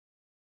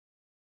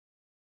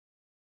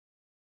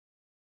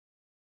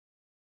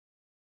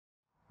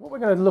What we're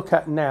going to look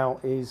at now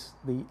is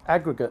the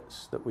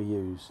aggregates that we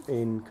use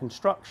in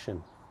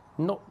construction,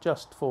 not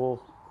just for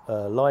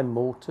lime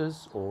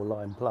mortars or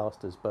lime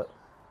plasters, but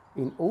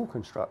in all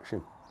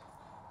construction.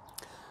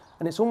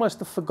 And it's almost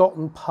the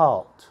forgotten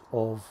part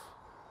of,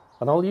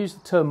 and I'll use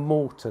the term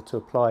mortar to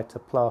apply to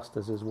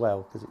plasters as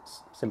well because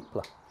it's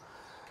simpler.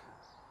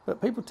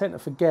 But people tend to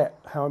forget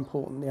how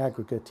important the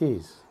aggregate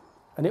is.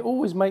 And it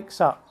always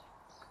makes up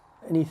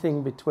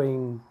anything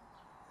between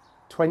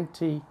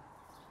 25,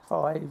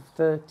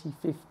 30,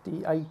 50,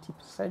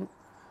 80%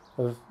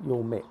 of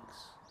your mix.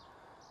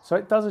 So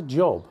it does a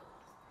job.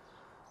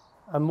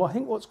 And I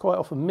think what's quite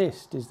often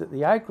missed is that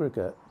the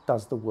aggregate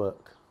does the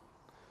work.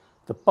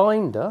 The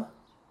binder,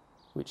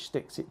 which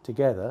sticks it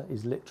together,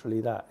 is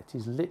literally that. It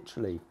is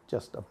literally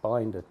just a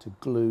binder to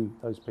glue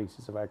those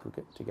pieces of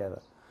aggregate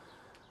together.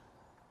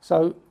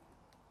 So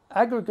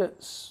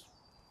aggregates,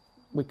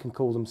 we can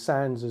call them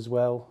sands as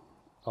well,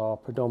 are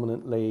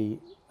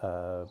predominantly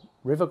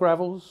river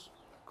gravels,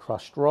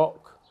 crushed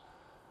rock.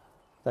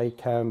 They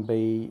can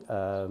be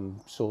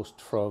sourced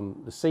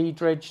from the sea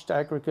dredged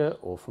aggregate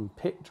or from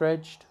pit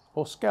dredged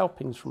or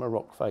scalpings from a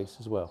rock face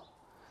as well.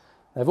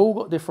 They've all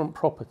got different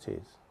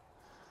properties,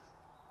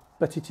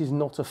 but it is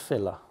not a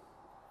filler.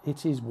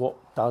 It is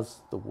what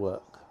does the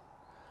work.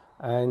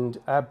 And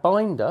our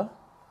binder,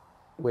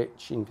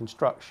 which in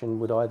construction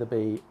would either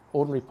be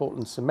ordinary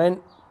Portland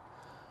cement,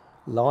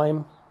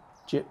 lime,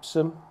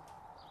 gypsum,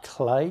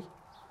 clay,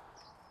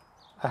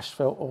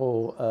 asphalt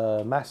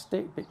or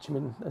mastic,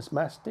 bituminous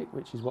mastic,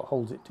 which is what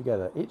holds it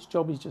together. Its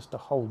job is just to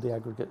hold the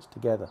aggregates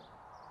together.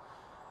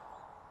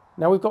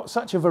 Now we've got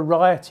such a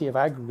variety of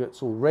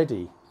aggregates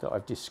already that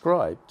I've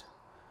described,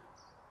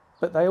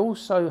 but they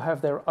also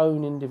have their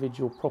own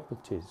individual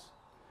properties.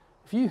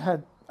 If you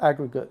had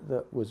aggregate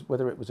that was,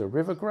 whether it was a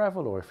river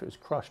gravel or if it was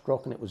crushed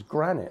rock and it was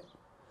granite,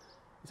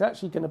 it's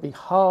actually going to be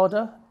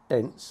harder,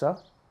 denser,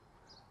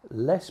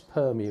 less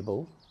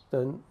permeable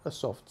than a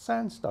soft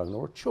sandstone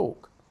or a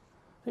chalk.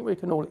 I think we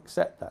can all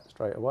accept that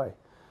straight away.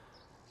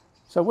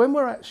 So when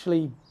we're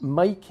actually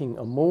making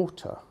a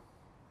mortar,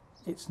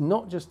 it's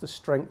not just the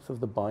strength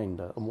of the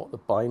binder and what the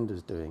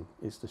binder's doing,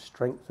 it's the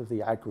strength of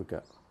the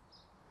aggregate.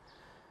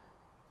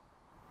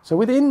 So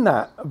within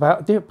that,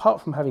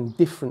 apart from having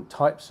different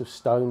types of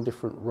stone,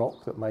 different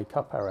rock that make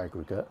up our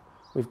aggregate,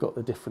 we've got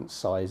the different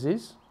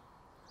sizes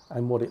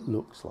and what it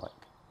looks like.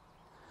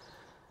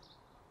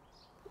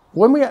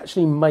 When we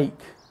actually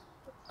make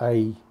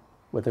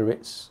whether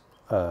it's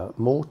a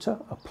mortar,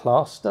 a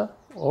plaster,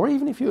 or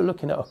even if you're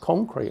looking at a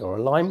concrete or a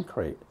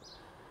limecrete,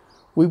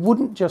 we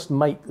wouldn't just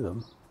make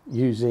them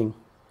using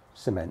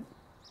cement.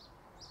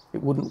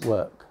 It wouldn't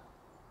work.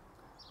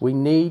 We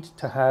need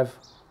to have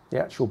the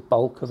actual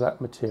bulk of that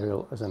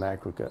material as an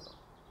aggregate.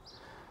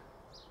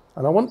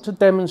 And I want to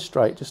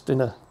demonstrate just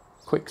in a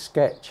quick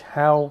sketch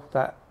how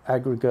that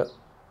aggregate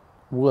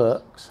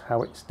works,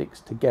 how it sticks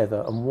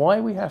together, and why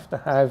we have to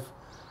have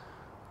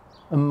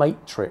a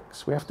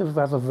matrix. We have to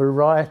have a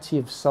variety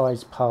of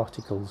size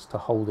particles to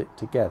hold it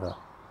together.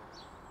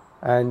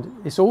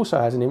 And this also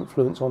has an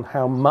influence on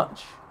how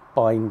much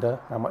binder,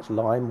 how much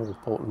lime or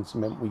Portland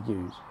cement we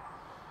use.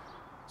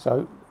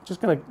 So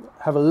just going to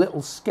have a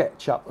little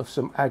sketch up of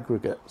some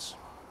aggregates.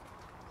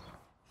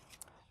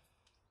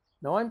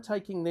 Now I'm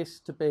taking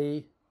this to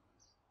be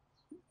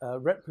a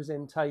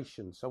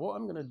representation. So what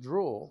I'm going to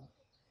draw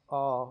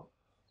are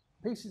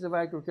pieces of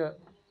aggregate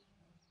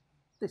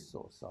this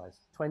sort of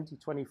size,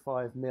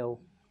 20-25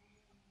 mil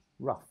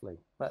roughly,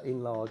 but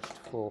enlarged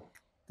for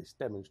this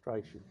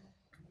demonstration.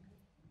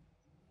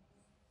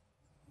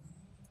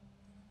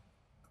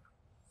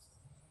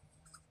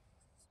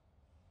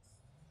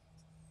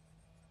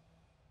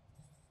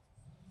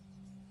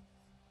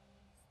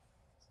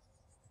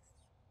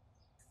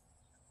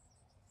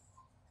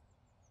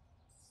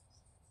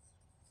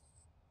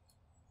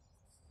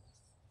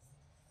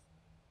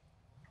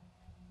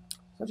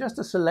 So just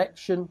a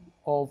selection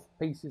of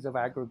pieces of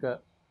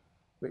aggregate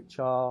which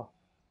are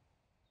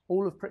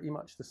all of pretty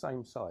much the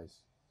same size.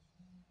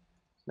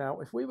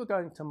 Now, if we were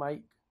going to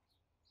make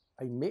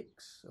a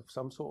mix of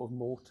some sort of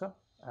mortar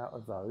out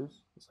of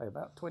those, say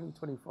about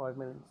 20-25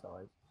 mil in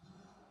size,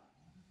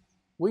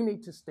 we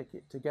need to stick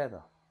it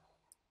together.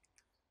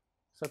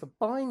 So the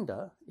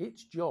binder,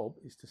 its job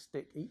is to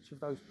stick each of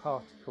those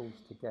particles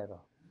together.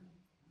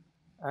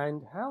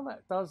 And how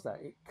that does that,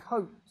 it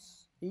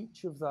coats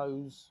each of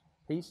those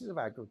pieces of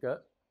aggregate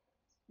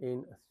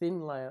in a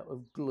thin layer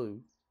of glue,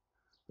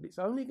 but it's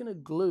only going to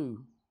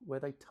glue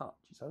where they touch.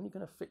 It's only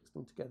going to fix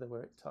them together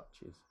where it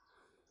touches.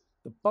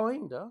 The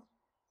binder,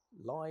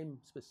 lime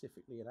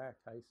specifically in our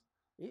case,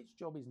 its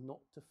job is not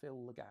to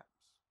fill the gaps.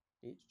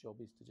 Its job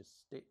is to just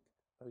stick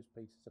those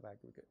pieces of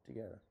aggregate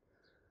together.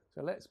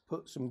 So let's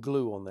put some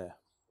glue on there.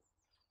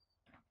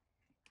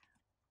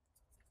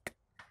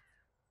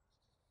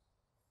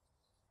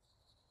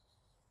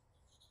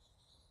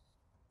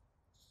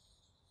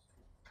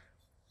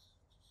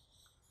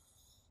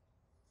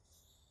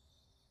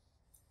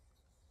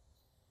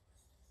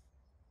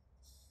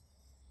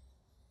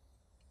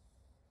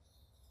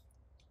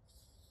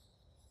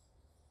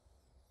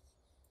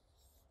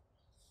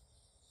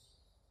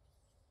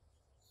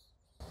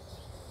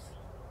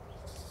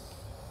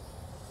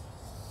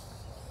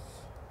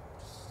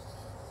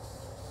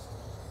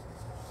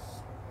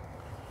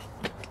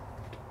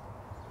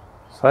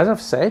 So as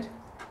I've said,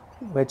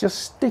 we're just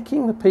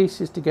sticking the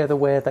pieces together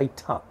where they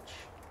touch.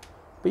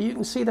 But you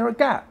can see there are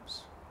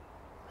gaps.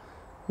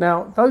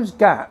 Now those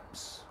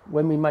gaps,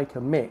 when we make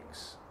a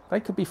mix, they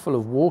could be full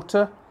of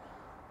water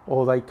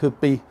or they could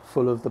be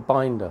full of the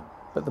binder.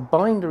 But the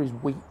binder is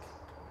weak.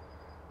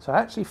 So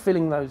actually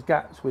filling those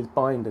gaps with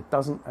binder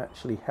doesn't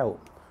actually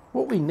help.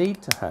 What we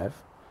need to have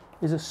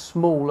is a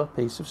smaller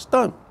piece of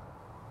stone.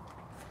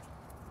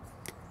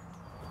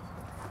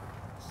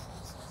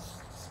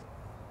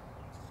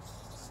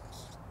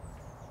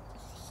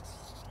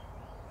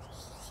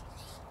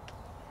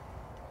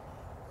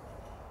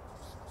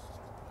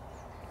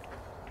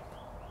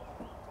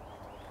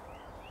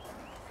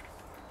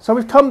 So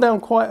we've come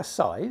down quite a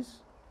size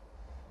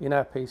in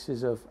our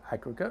pieces of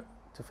aggregate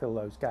to fill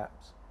those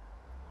gaps.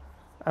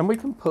 And we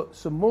can put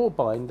some more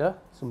binder,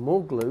 some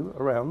more glue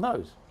around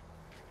those.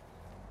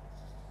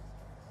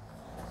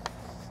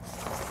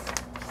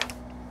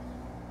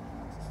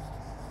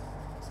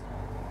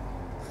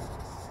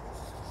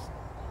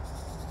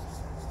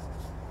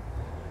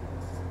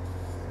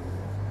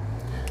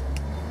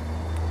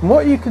 And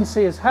what you can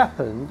see has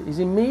happened is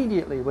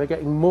immediately we're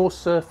getting more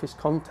surface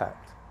contact.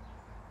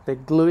 They're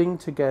gluing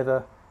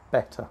together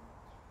better.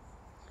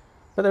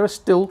 But there are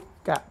still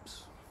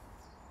gaps.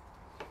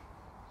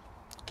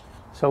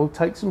 So we'll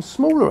take some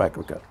smaller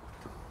aggregate.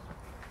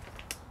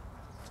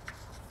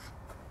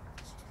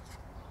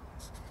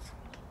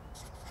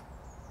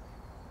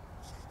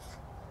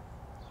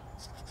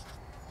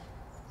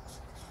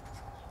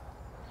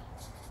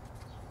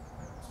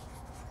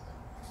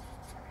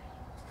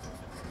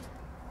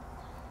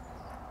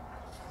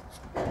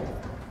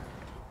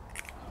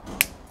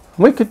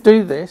 We could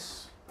do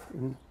this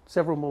in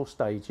several more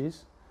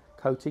stages,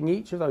 coating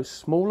each of those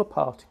smaller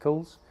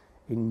particles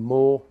in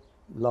more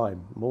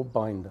lime, more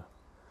binder.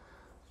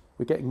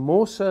 We're getting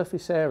more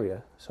surface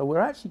area, so we're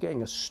actually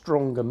getting a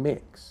stronger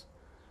mix.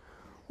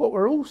 What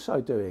we're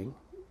also doing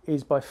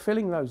is by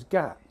filling those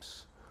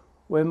gaps,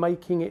 we're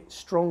making it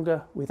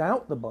stronger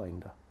without the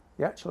binder.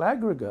 The actual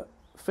aggregate,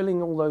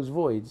 filling all those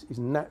voids, is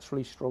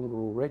naturally stronger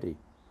already.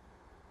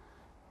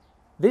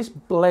 This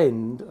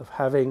blend of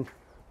having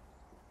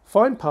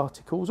fine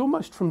particles,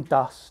 almost from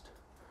dust,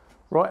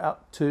 right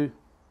up to,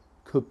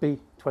 could be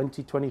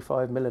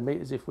 20-25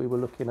 millimeters if we were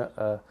looking at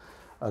a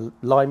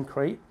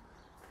limecrete.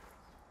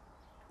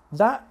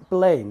 That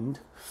blend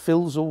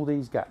fills all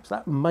these gaps,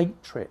 that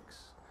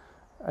matrix.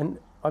 And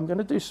I'm going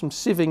to do some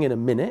sieving in a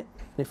minute.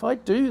 If I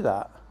do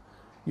that,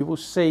 you will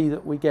see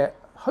that we get,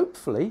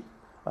 hopefully,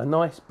 a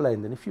nice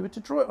blend. And if you were to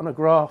draw it on a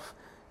graph,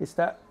 it's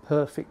that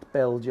perfect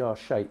bell jar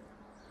shape.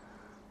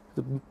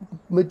 The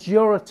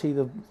majority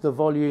of the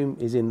volume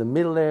is in the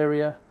middle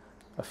area,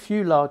 a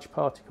few large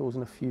particles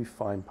and a few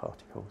fine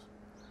particles.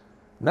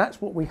 And that's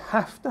what we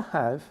have to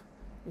have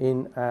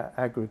in our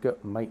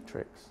aggregate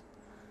matrix.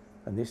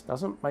 And this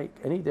doesn't make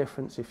any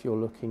difference if you're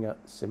looking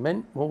at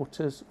cement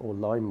mortars or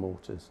lime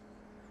mortars.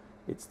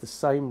 It's the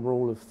same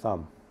rule of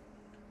thumb.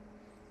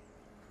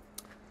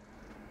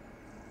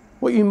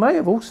 What you may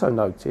have also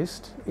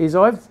noticed is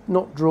I've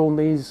not drawn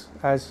these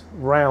as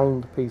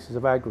round pieces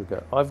of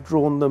aggregate. I've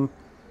drawn them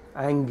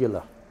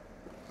angular.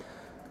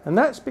 And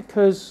that's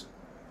because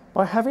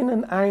by having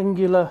an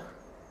angular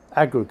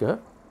aggregate,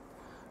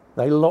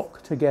 they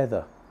lock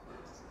together.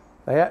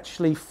 They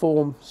actually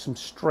form some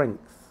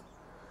strength.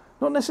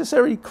 Not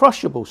necessarily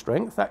crushable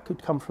strength, that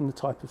could come from the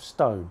type of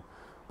stone,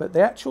 but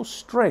the actual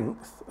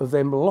strength of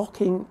them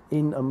locking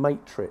in a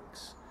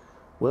matrix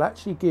will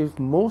actually give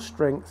more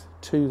strength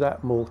to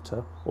that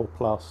mortar or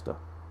plaster.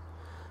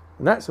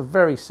 And that's a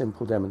very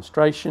simple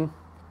demonstration.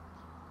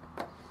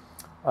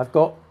 I've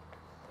got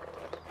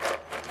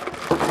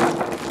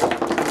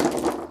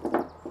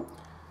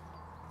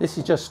this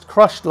is just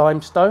crushed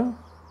limestone.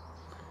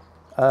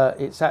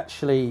 It's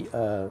actually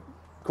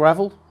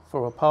gravel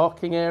for a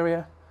parking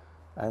area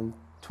and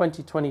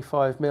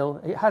 20-25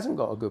 mil. It hasn't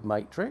got a good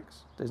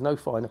matrix. There's no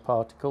finer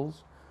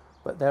particles,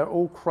 but they're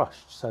all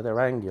crushed, so they're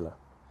angular.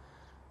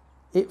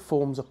 It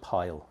forms a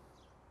pile.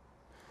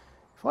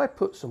 If I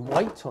put some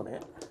weight on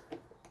it,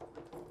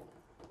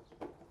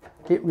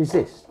 it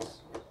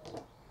resists.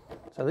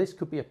 So this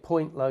could be a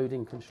point load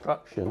in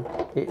construction.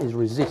 It is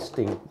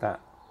resisting that.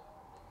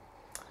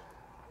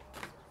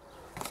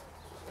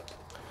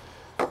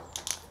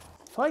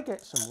 If I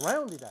get some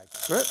rounded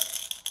aggregate,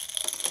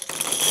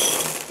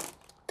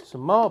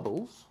 some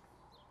marbles,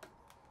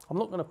 I'm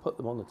not going to put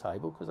them on the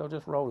table because they'll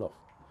just roll off.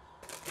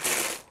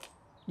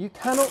 You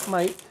cannot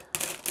make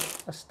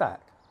a stack.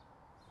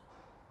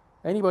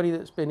 Anybody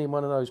that's been in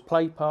one of those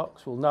play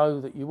parks will know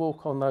that you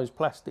walk on those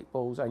plastic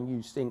balls and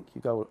you sink,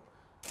 you go.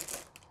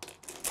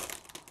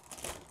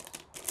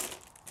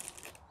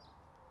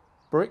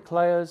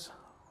 Bricklayers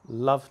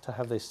love to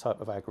have this type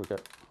of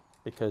aggregate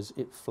because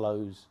it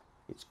flows.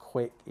 It's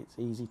quick, it's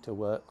easy to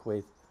work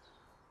with.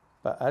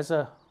 But as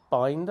a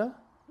binder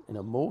in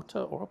a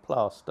mortar or a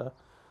plaster,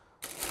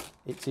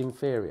 it's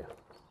inferior.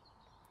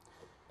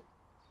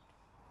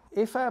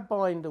 If our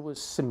binder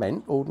was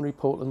cement, ordinary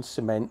Portland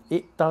cement,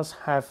 it does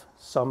have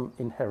some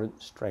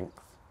inherent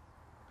strength.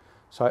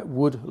 so it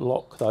would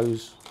lock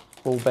those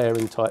ball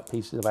bearing type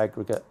pieces of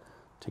aggregate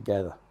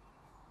together.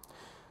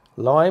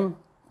 Lime,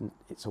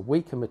 it's a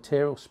weaker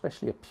material,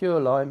 especially a pure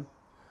lime,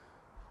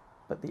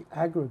 but the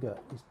aggregate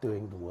is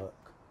doing the work.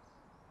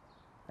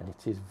 And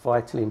it is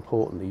vitally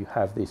important that you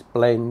have this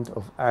blend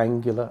of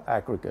angular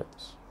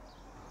aggregates.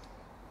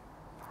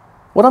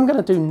 What I'm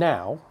going to do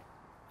now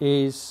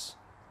is,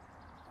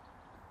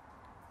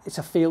 it's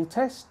a field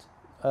test,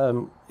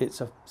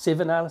 it's a sieve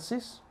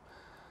analysis.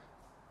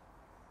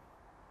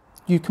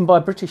 You can buy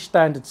British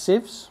standard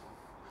sieves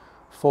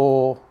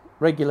for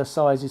regular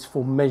sizes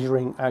for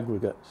measuring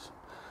aggregates.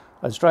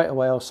 And straight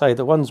away I'll say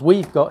the ones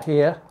we've got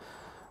here,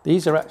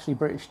 these are actually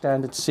British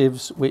standard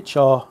sieves which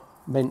are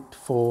meant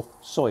for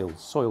soil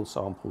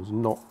samples,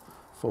 not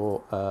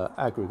for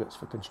aggregates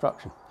for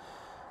construction.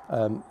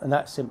 And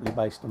that's simply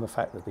based on the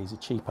fact that these are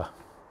cheaper.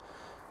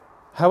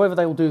 However,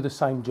 they will do the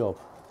same job.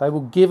 They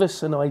will give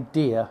us an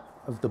idea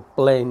of the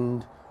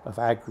blend of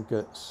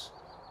aggregates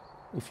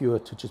if you were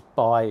to just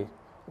buy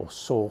or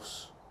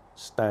source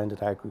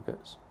standard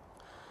aggregates.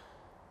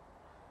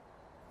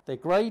 They're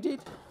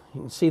graded,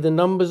 you can see the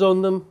numbers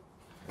on them,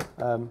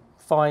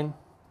 fine,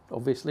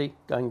 obviously,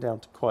 going down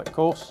to quite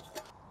coarse.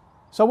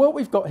 So what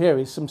we've got here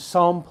is some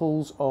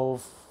samples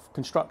of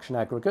construction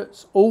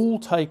aggregates, all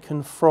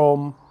taken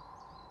from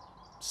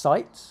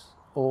sites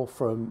or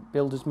from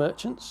builders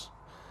merchants.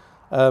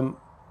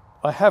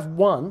 I have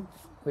one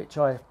which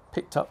I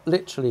picked up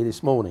literally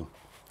this morning,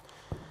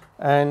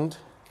 and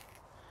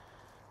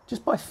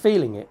just by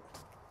feeling it,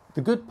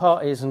 the good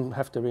part is, and I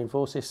have to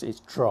reinforce this, it's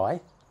dry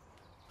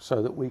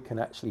so that we can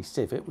actually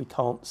sieve it. We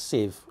can't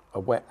sieve a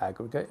wet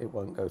aggregate, it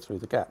won't go through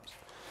the gaps.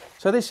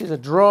 So this is a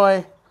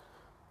dry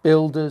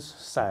builder's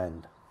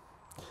sand.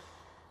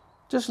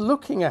 Just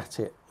looking at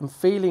it and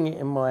feeling it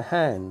in my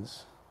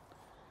hands,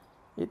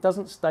 it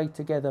doesn't stay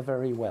together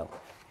very well.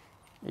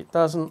 It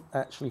doesn't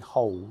actually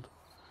hold,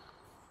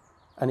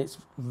 and it's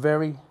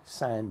very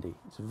sandy.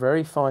 It's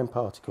very fine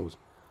particles.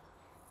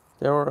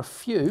 There are a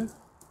few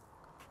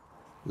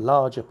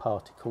larger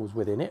particles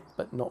within it,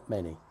 but not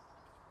many.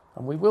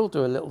 And we will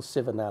do a little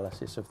sieve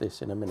analysis of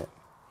this in a minute.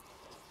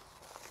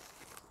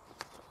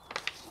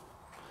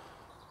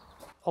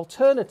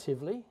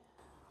 Alternatively,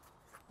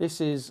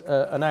 this is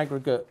an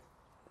aggregate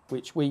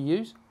which we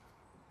use,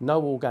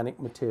 no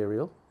organic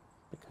material,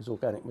 because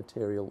organic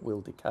material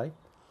will decay.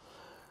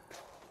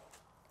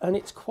 And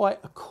it's quite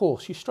a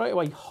coarse, you straight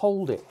away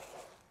hold it,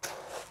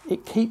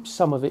 it keeps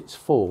some of its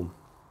form.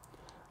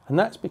 And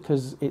that's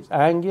because it's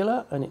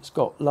angular and it's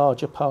got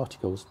larger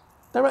particles.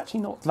 They're actually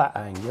not that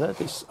angular.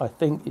 This, I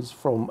think, is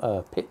from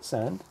pit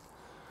sand.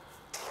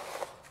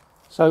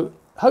 So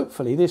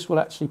hopefully this will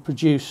actually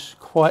produce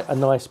quite a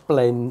nice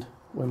blend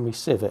when we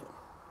sieve it.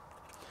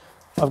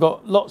 I've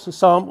got lots of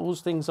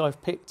samples, things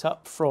I've picked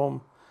up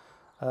from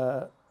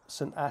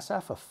St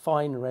Asaph, a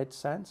fine red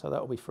sand, so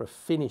that will be for a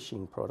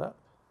finishing product.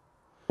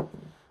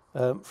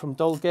 From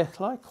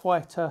Dolgellau,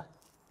 quite a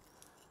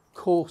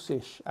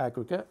coarsish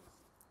aggregate.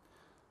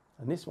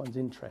 And this one's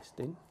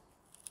interesting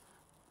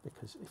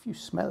because if you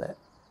smell it,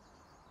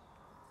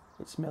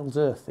 it smells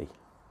earthy.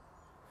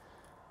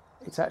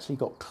 It's actually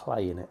got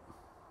clay in it,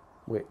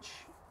 which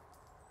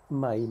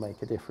may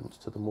make a difference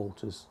to the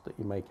mortars that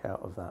you make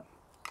out of that.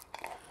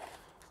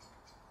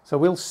 So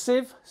we'll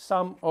sieve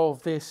some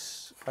of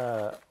this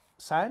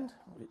sand,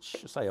 which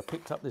I say I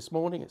picked up this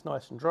morning. It's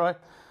nice and dry.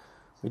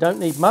 We don't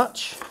need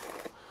much.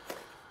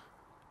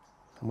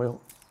 And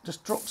we'll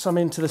just drop some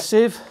into the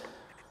sieve.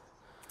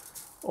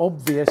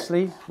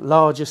 Obviously,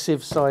 larger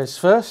sieve size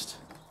first.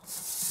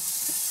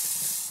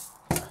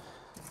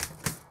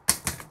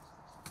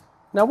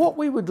 Now what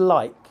we would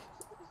like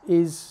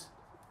is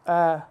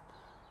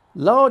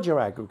larger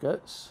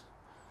aggregates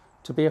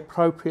to be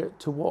appropriate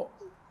to what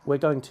we're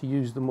going to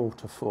use the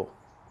mortar for.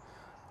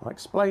 I'll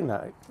explain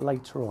that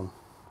later on,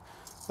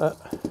 but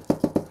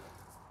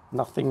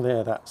nothing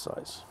there that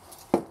size.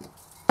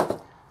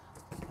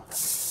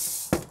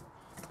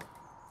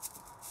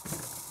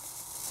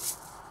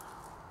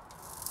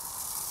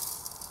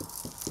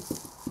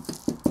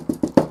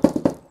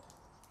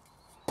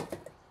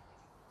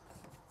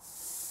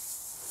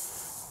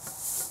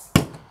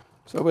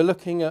 So we're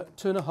looking at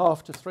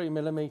 2.5 to 3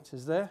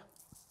 millimeters there.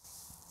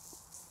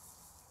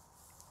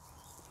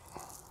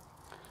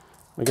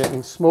 We're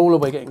getting smaller,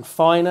 we're getting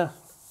finer.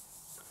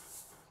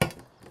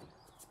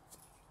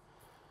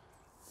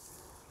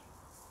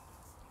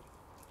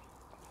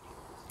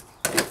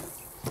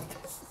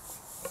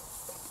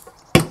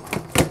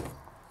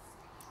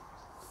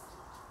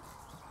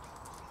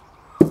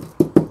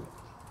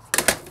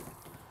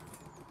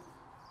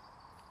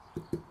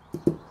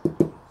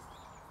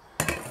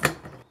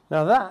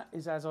 Now that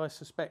is as I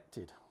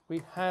suspected.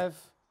 We have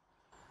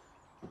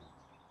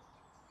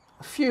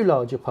a few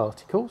larger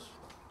particles,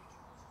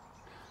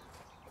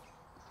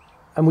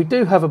 and we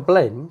do have a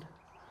blend,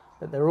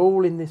 but they're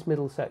all in this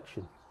middle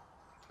section.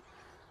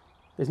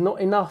 There's not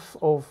enough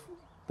of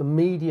the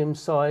medium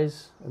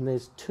size, and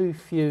there's too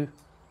few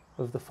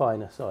of the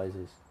finer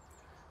sizes.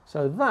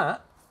 So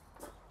that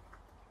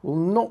will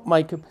not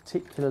make a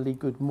particularly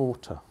good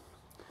mortar.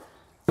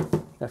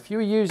 Now, if you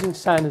were using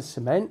sand and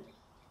cement,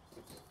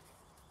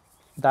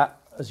 that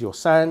as your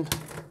sand,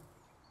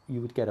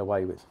 you would get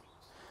away with.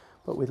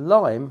 But with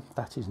lime,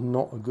 that is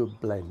not a good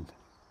blend.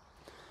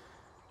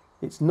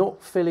 It's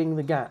not filling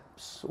the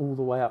gaps all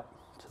the way up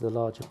to the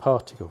larger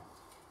particle.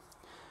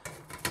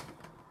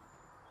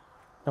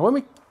 Now, when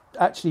we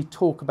actually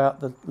talk about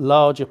the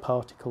larger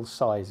particle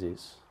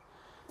sizes,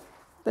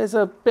 there's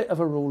a bit of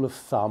a rule of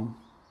thumb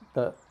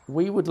that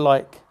we would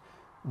like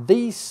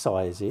these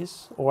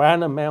sizes, or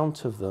an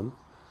amount of them,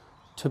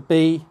 to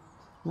be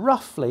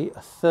roughly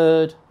a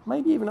third,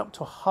 maybe even up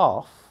to a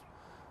half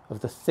of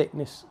the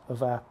thickness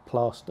of our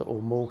plaster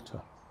or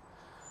mortar.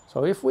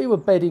 So if we were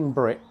bedding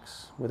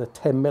bricks with a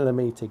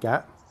 10mm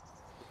gap,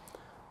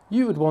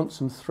 you would want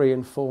some 3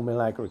 and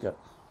 4mm aggregate.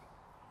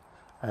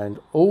 And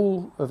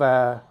all of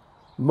our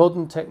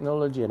modern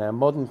technology and our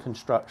modern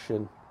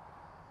construction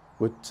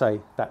would say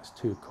that's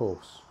too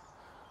coarse.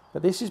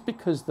 But this is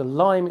because the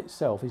lime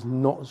itself is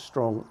not as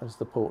strong as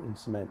the Portland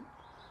cement.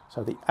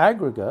 So the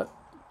aggregate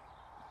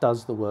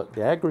does the work.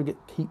 The aggregate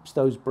keeps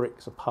those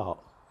bricks apart.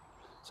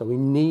 So we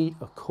need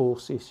a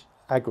coarse-ish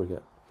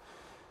aggregate.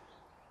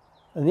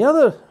 And the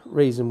other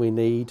reason we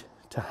need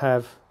to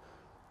have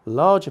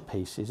larger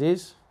pieces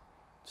is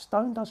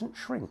stone doesn't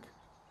shrink.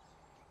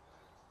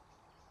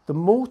 The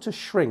mortar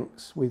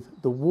shrinks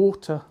with the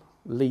water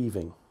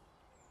leaving.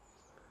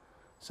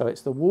 So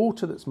it's the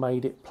water that's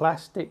made it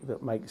plastic,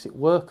 that makes it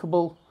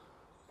workable.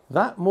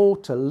 That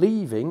mortar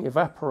leaving,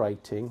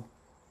 evaporating,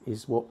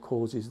 is what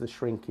causes the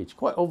shrinkage.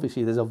 Quite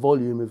obviously there's a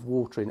volume of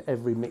water in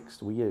every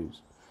mix we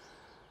use.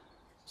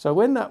 So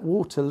when that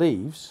water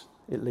leaves,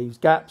 it leaves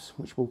gaps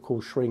which will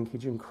cause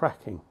shrinkage and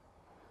cracking.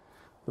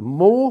 The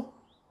more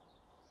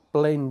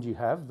blend you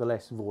have, the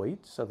less void,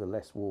 so the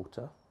less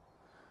water,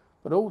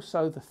 but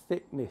also the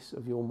thickness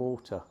of your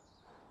mortar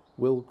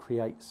will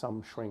create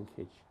some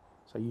shrinkage.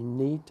 So you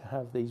need to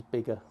have these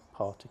bigger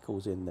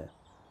particles in there.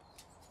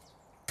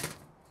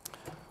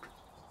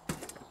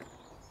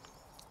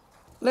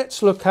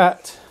 Let's look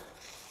at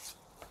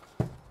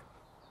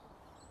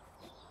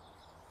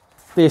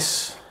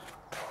this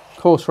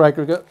coarser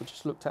aggregate we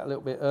just looked at a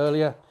little bit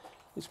earlier.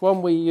 It's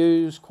one we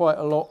use quite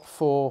a lot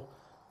for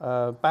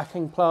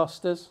backing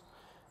plasters.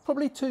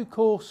 Probably too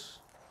coarse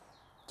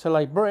to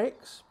lay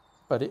bricks,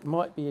 but it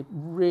might be a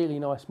really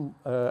nice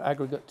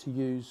aggregate to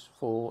use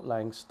for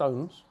laying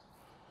stones.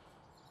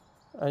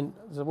 And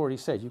as I've already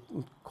said, you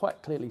can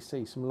quite clearly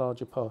see some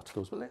larger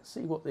particles, but let's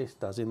see what this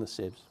does in the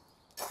sieves.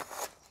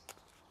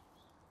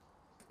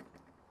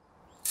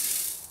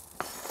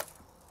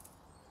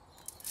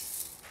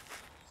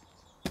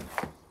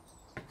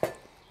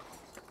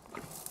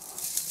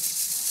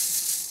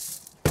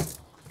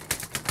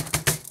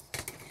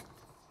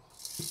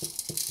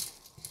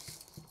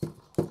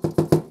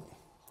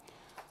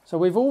 So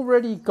we've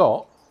already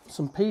got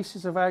some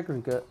pieces of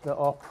aggregate that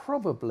are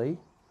probably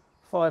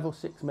 5 or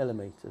 6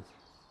 millimeters.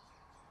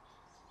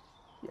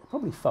 Yeah,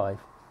 probably 5.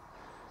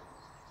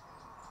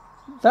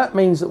 That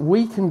means that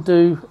we can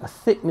do a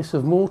thickness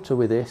of mortar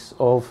with this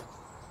of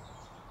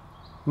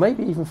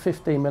maybe even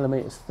 15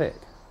 millimeters thick,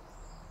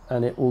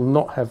 and it will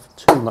not have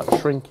too much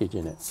shrinkage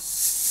in it.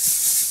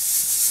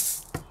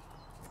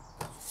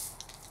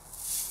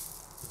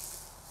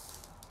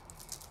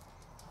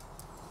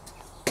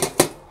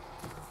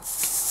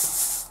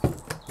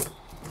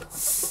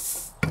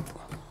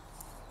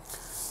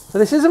 So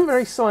this isn't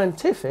very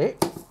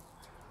scientific,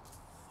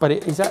 but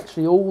it is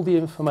actually all the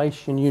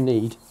information you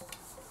need.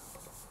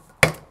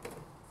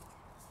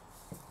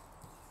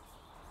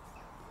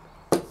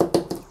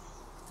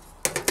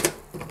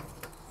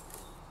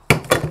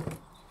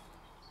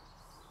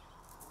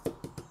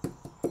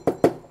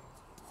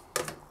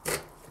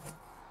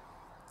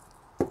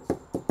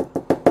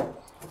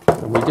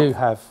 And we do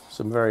have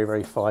some very,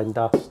 very fine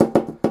dust,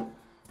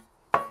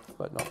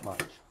 but not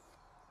much.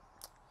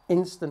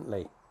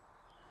 Instantly,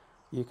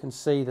 you can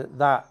see that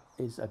that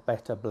is a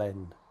better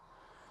blend.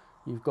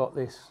 You've got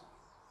this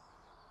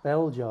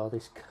bell jar,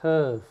 this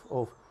curve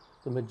of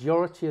the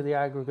majority of the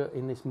aggregate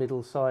in this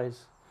middle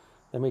size.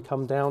 Then we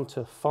come down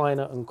to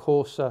finer and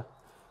coarser,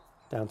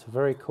 down to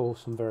very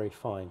coarse and very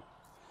fine.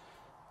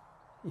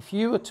 If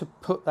you were to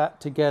put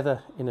that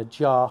together in a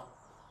jar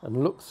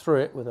and look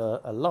through it with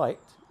a light,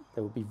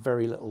 there would be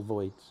very little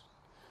voids.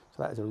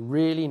 So that is a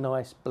really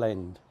nice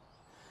blend.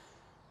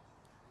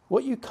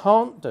 What you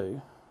can't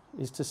do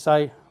is to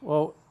say,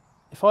 well,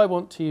 if I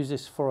want to use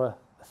this for a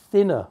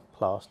thinner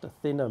plaster,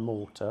 thinner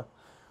mortar,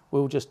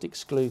 we'll just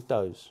exclude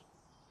those.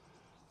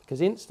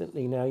 Because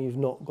instantly now you've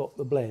not got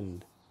the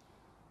blend.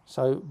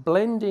 So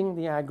blending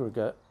the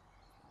aggregate,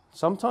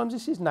 sometimes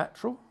this is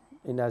natural,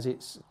 in as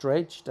it's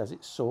dredged, as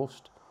it's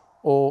sourced,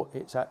 or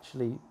it's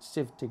actually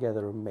sieved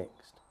together and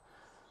mixed.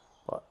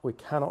 But we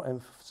cannot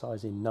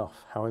emphasize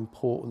enough how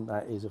important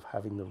that is of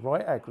having the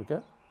right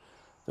aggregate,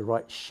 the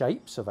right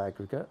shapes of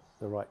aggregate,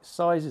 the right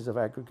sizes of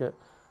aggregate,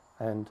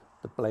 and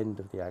the blend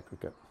of the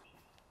aggregate.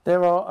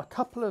 There are a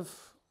couple of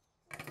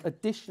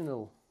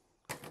additional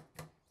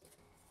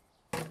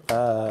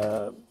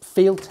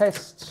field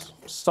tests,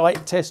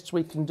 site tests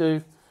we can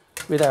do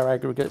with our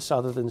aggregates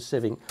other than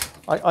sieving.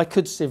 I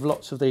could sieve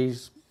lots of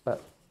these,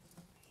 but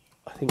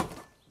I think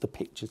the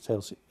picture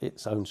tells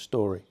its own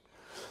story.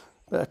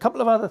 But a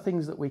couple of other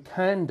things that we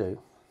can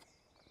do,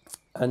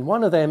 and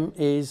one of them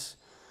is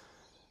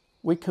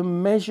we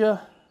can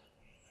measure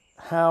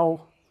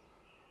how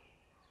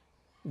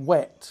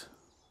wet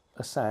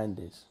a sand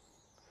is.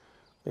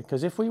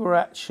 Because if we were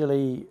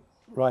actually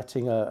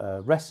writing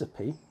a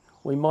recipe,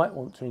 we might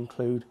want to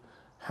include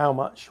how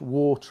much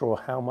water or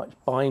how much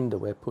binder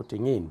we're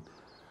putting in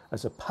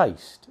as a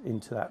paste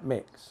into that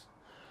mix.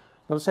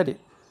 As I said,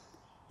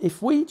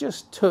 if we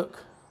just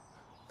took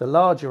the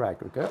larger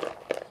aggregate,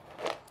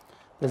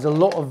 there's a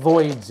lot of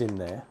voids in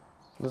there.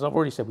 As I've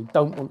already said, we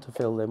don't want to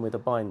fill them with a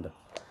binder.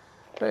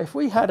 But if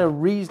we had a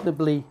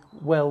reasonably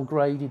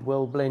well-graded,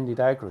 well-blended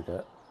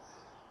aggregate,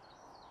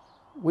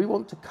 we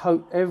want to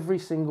coat every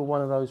single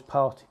one of those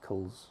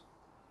particles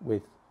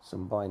with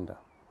some binder.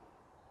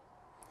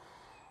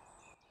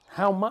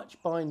 How much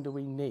binder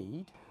we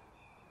need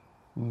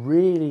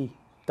really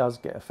does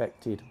get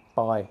affected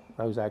by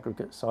those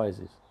aggregate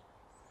sizes.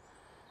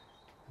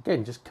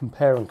 Again, just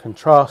compare and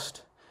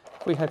contrast.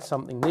 If we had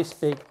something this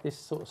big, this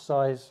sort of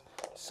size,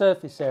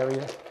 surface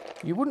area,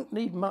 you wouldn't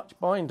need much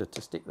binder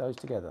to stick those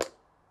together.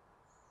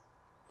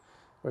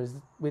 Whereas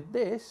with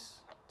this,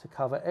 to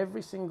cover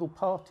every single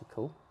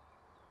particle,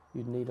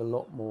 you'd need a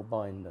lot more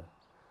binder.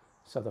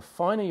 So the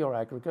finer your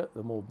aggregate,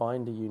 the more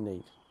binder you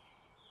need.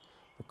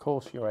 The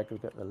coarser your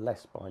aggregate, the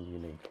less binder you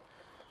need.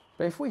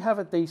 But if we have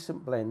a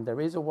decent blend,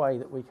 there is a way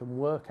that we can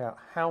work out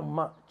how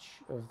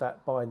much of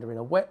that binder in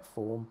a wet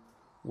form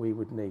we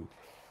would need.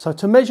 So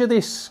to measure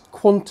this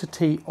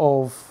quantity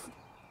of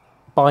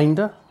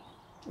binder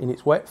in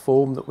its wet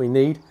form that we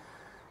need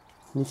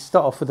to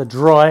start off with a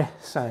dry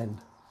sand.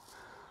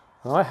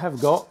 I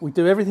have got, we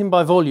do everything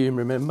by volume,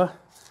 remember.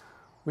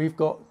 We've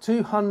got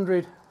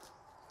 200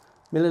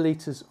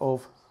 millilitres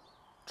of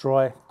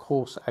dry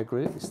coarse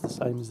aggregate. It's the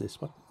same as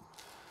this one.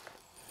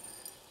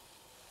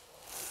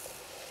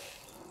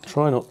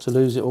 Try not to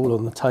lose it all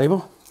on the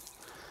table.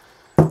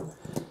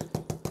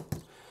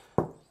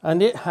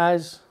 And it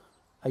has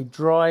a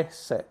dry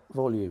set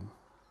volume.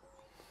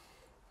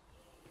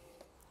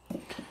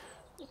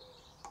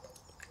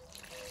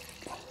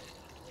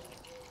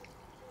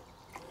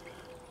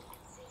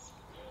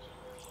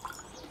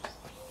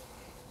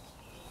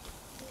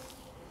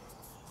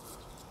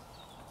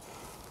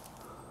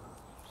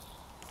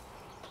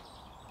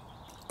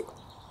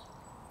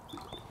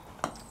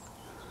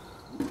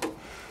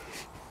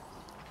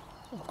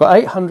 I've got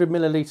 800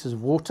 millilitres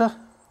of water.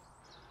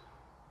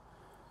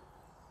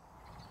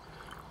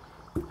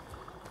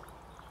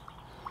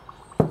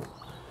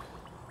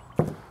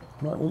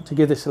 Might want to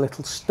give this a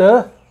little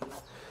stir.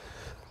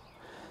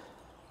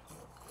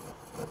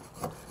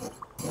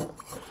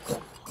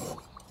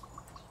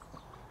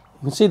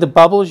 You can see the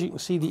bubbles, you can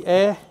see the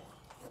air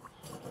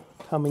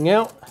coming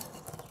out.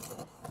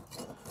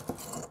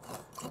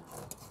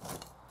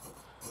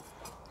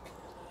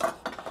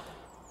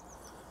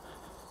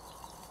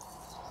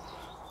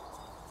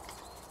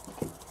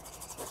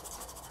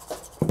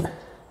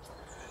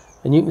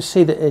 And you can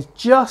see that there's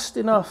just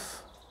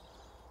enough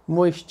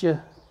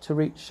moisture to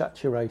reach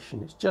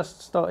saturation. It's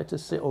just started to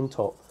sit on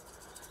top.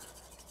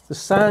 The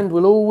sand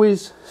will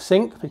always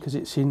sink because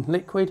it's in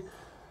liquid,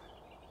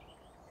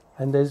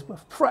 and there's a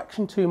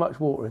fraction too much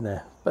water in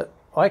there. But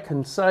I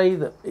can say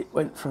that it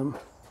went from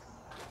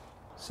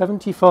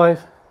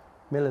 75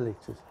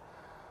 millilitres.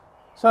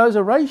 So as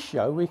a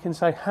ratio, we can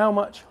say how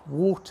much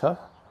water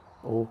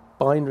or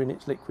binder in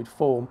its liquid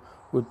form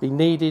would be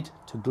needed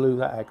to glue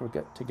that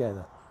aggregate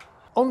together.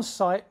 On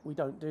site, we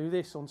don't do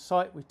this. On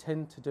site, we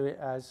tend to do it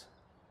as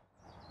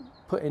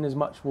put in as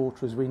much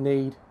water as we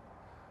need,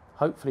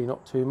 hopefully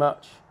not too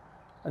much,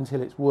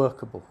 until it's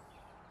workable.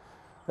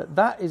 But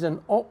that is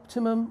an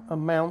optimum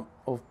amount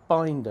of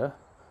binder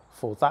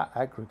for that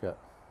aggregate.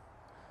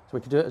 So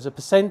we could do it as a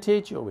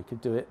percentage, or we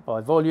could do it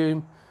by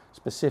volume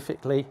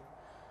specifically.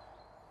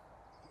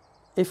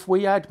 If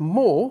we add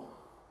more,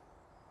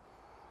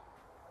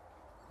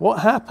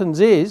 what happens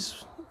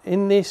is,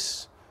 in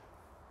this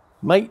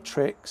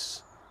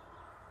matrix,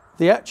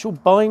 the actual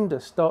binder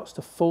starts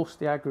to force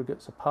the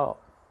aggregates apart.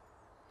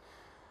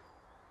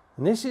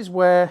 And this is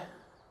where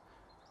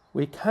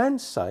we can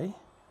say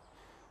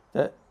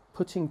that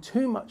putting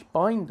too much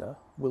binder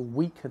will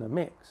weaken a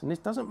mix. And this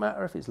doesn't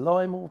matter if it's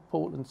lime or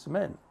Portland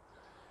cement.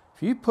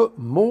 If you put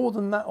more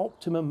than that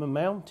optimum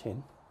amount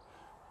in,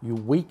 you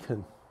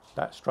weaken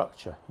that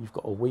structure. You've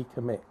got a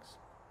weaker mix.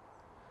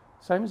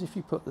 Same as if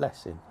you put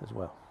less in as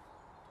well.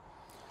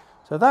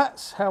 So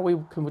that's how we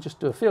can just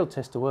do a field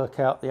test to work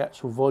out the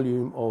actual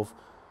volume of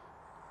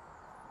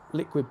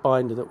liquid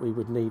binder that we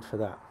would need for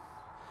that.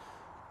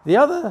 The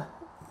other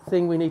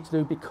thing we need to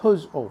do,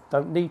 because, or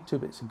don't need to,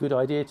 but it's a good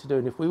idea to do,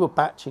 and if we were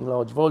batching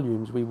large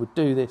volumes, we would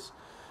do this,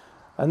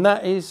 and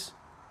that is,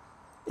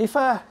 if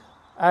our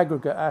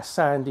aggregate, our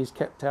sand, is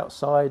kept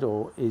outside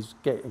or is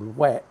getting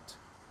wet,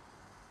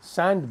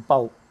 sand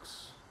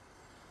bulks.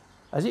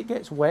 As it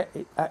gets wet,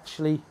 it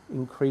actually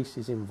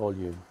increases in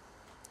volume.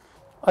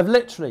 I've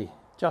literally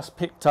just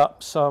picked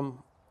up some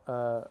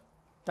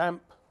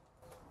damp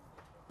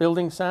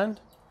building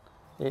sand.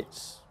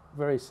 It's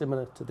very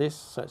similar to this,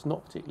 so it's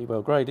not particularly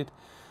well graded,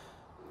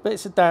 but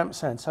it's a damp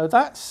sand. So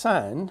that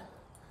sand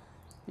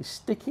is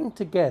sticking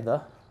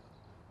together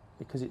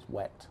because it's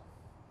wet,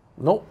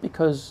 not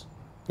because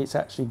it's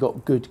actually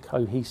got good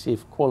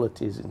cohesive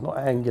qualities. It's not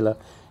angular,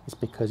 it's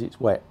because it's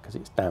wet, because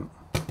it's damp.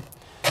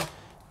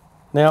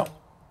 Now,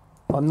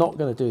 I'm not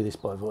going to do this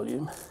by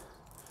volume,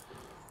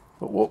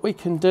 but what we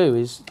can do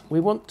is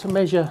we want to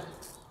measure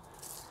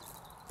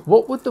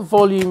what would the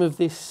volume of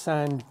this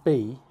sand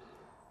be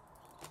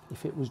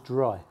if it was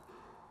dry.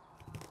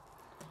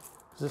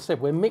 As I said,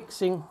 we're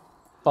mixing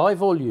by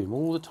volume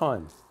all the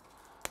time.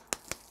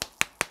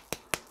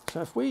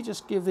 So if we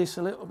just give this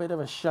a little bit of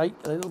a shake,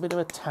 a little bit of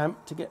a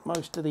tamp to get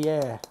most of the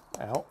air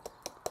out,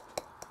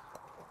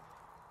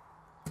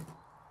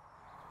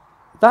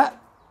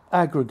 that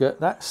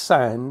aggregate, that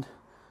sand,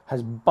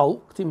 has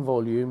bulked in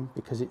volume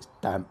because it's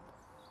damp.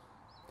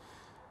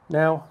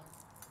 Now,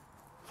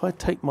 if I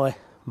take my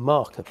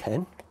marker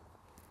pen,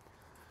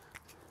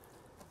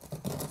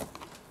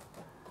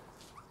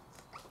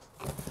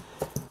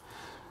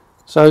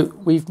 so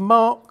we've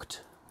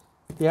marked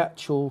the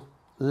actual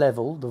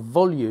level, the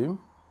volume.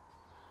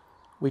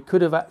 We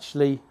could have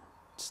actually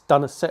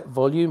done a set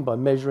volume by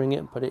measuring it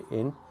and put it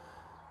in,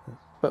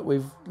 but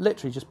we've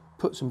literally just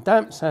put some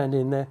damp sand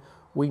in there.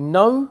 We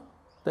know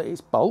that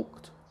it's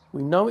bulked.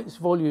 We know its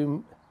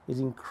volume is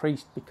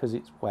increased because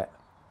it's wet.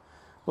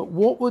 But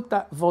what would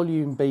that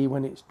volume be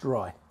when it's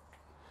dry?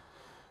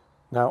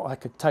 Now, I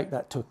could take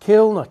that to a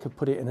kiln. I could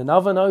put it in an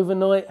oven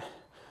overnight.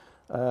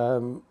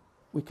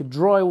 We could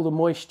dry all the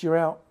moisture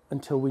out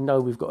until we know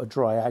we've got a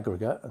dry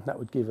aggregate, and that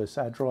would give us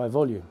our dry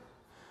volume.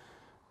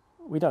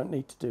 We don't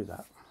need to do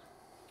that.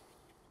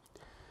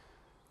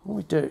 What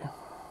we do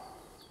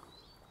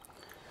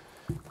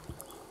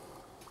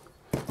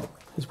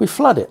is we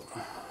flood it,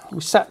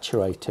 we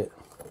saturate it.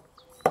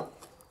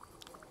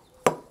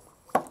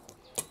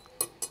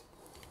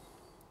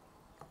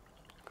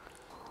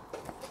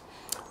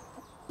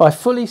 By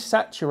fully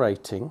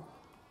saturating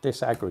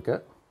this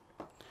aggregate,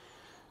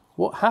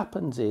 what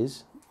happens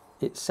is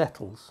it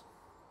settles,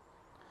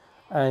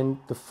 and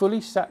the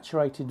fully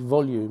saturated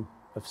volume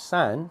of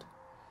sand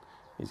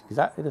is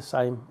exactly the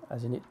same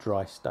as in its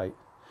dry state.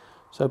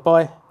 So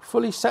by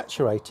fully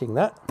saturating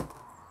that,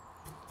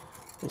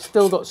 it's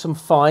still got some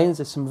fines,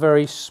 there's some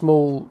very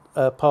small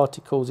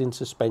particles in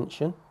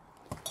suspension.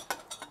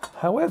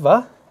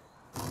 However,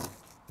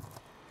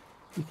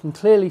 you can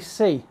clearly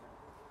see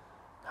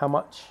how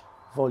much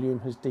volume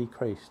has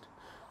decreased.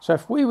 So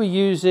if we were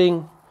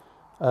using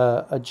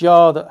a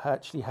jar that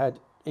actually had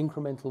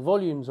incremental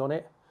volumes on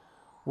it,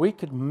 we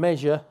could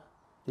measure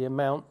the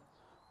amount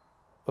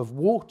of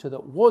water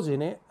that was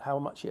in it, how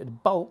much it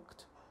had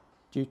bulked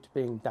due to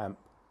being damp.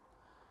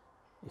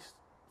 It's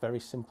very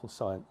simple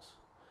science,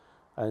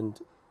 and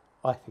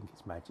I think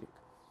it's magic.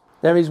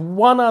 There is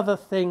one other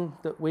thing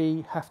that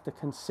we have to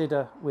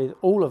consider with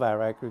all of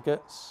our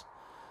aggregates,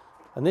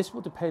 and this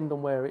will depend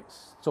on where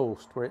it's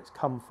sourced, where it's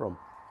come from,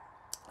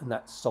 and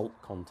that's salt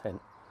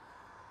content.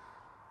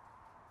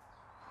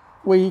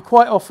 We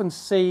quite often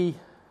see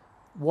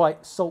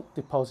white salt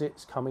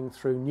deposits coming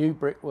through new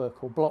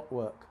brickwork or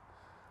blockwork,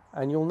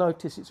 and you'll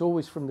notice it's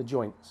always from the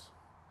joints.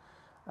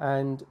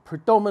 And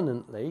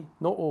predominantly,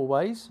 not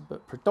always,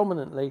 but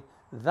predominantly,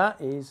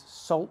 that is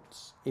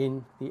salts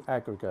in the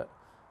aggregate.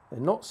 They're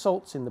not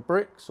salts in the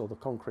bricks or the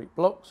concrete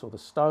blocks or the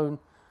stone.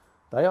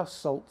 They are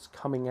salts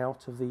coming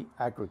out of the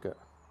aggregate.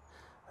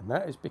 And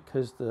that is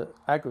because the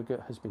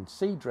aggregate has been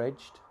sea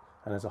dredged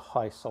and has a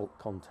high salt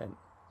content.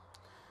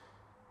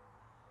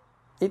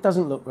 It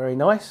doesn't look very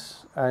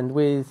nice, and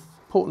with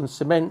Portland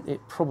cement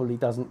it probably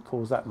doesn't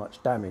cause that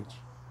much damage,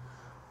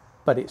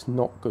 but it's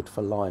not good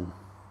for lime.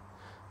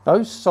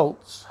 Those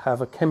salts have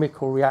a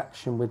chemical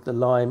reaction with the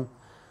lime.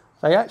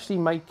 They actually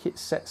make it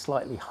set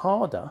slightly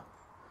harder,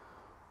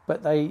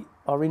 but they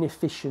are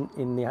inefficient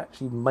in the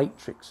actual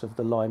matrix of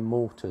the lime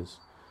mortars.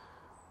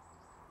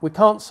 We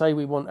can't say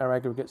we want our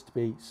aggregates to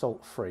be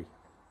salt free,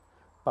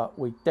 but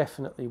we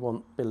definitely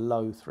want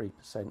below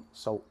 3%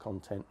 salt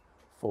content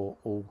for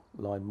all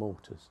lime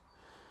mortars.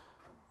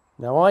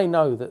 Now I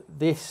know that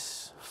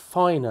this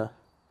finer,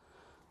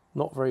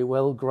 not very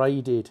well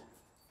graded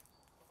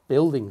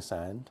building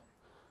sand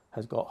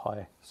has got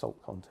high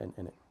salt content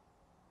in it.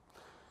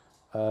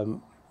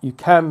 You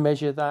can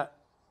measure that.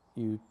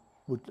 You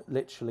would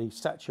literally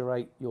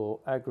saturate your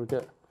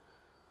aggregate,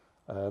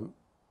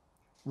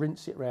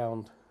 rinse it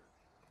round,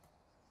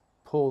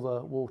 pour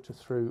the water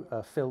through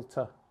a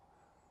filter,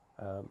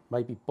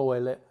 maybe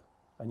boil it,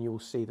 and you'll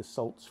see the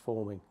salts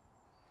forming.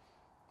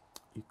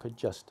 You could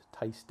just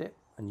taste it,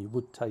 and you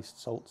would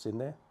taste salts in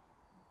there.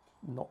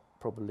 Not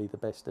probably the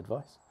best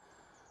advice,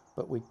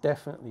 but we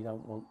definitely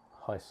don't want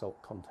high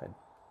salt content.